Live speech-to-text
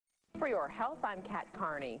For your health, I'm Kat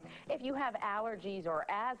Carney. If you have allergies or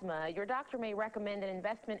asthma, your doctor may recommend an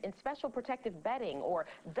investment in special protective bedding or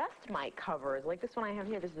dust mite covers, like this one I have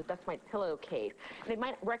here. This is a dust mite pillowcase. They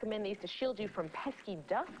might recommend these to shield you from pesky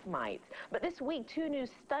dust mites. But this week, 2 new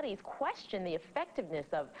studies question the effectiveness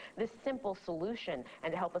of this simple solution.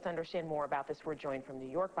 And to help us understand more about this, we're joined from New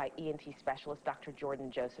York by ENT specialist Dr. Jordan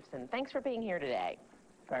Josephson. Thanks for being here today.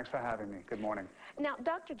 Thanks for having me. Good morning. Now,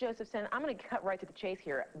 Dr. Josephson, I'm going to cut right to the chase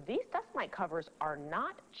here. These dust mite covers are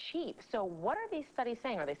not cheap. So what are these studies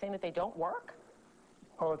saying? Are they saying that they don't work?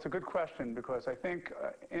 Well, it's a good question because I think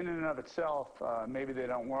in and of itself, maybe they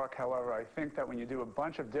don't work. However, I think that when you do a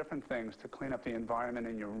bunch of different things to clean up the environment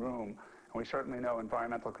in your room, and we certainly know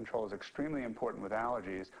environmental control is extremely important with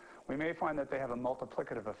allergies, we may find that they have a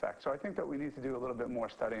multiplicative effect. So I think that we need to do a little bit more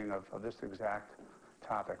studying of this exact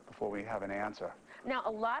topic before we have an answer. Now,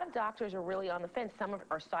 a lot of doctors are really on the fence. Some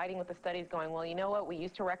are siding with the studies going, well, you know what, we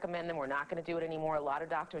used to recommend them, we're not going to do it anymore. A lot of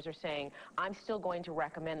doctors are saying, I'm still going to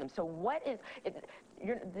recommend them. So what is,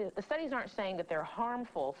 the studies aren't saying that they're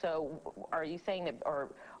harmful, so are you saying that,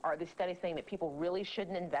 or are the studies saying that people really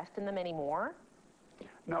shouldn't invest in them anymore?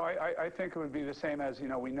 No, I think it would be the same as, you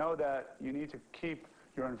know, we know that you need to keep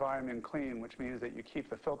your environment clean, which means that you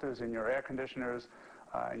keep the filters in your air conditioners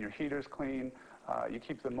and your heaters clean. You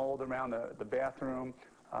keep the mold around the bathroom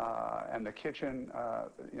and the kitchen,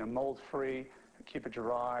 mold-free. Keep it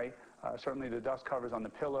dry. Certainly, the dust covers on the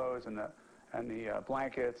pillows and the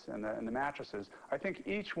blankets and the mattresses. I think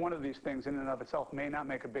each one of these things, in and of itself, may not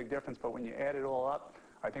make a big difference, but when you add it all up,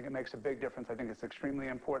 I think it makes a big difference. I think it's extremely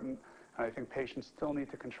important, and I think patients still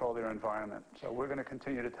need to control their environment. So we're going to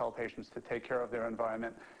continue to tell patients to take care of their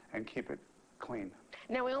environment and keep it clean.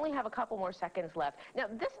 Now, we only have a couple more seconds left. Now,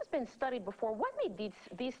 this has been studied before. What made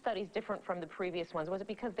these studies different from the previous ones? Was it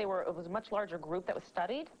because it was a much larger group that was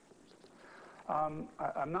studied? I'm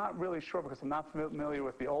not really sure because I'm not familiar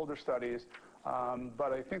with the older studies,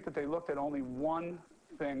 but I think that they looked at only one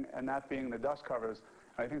thing, and that being the dust covers.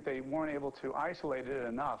 I think they weren't able to isolate it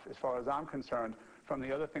enough, as far as I'm concerned, from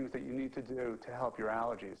the other things that you need to do to help your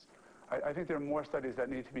allergies. I think there are more studies that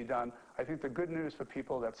need to be done. I think the good news for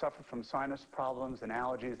people that suffer from sinus problems and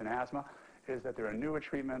allergies and asthma is that there are newer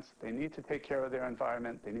treatments. They need to take care of their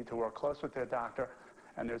environment. They need to work close with their doctor.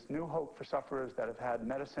 And there's new hope for sufferers that have had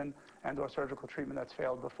medicine and or surgical treatment that's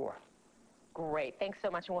failed before. Great. Thanks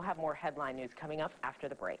so much. And we'll have more headline news coming up after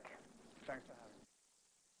the break. Thanks for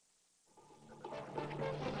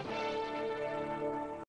having me.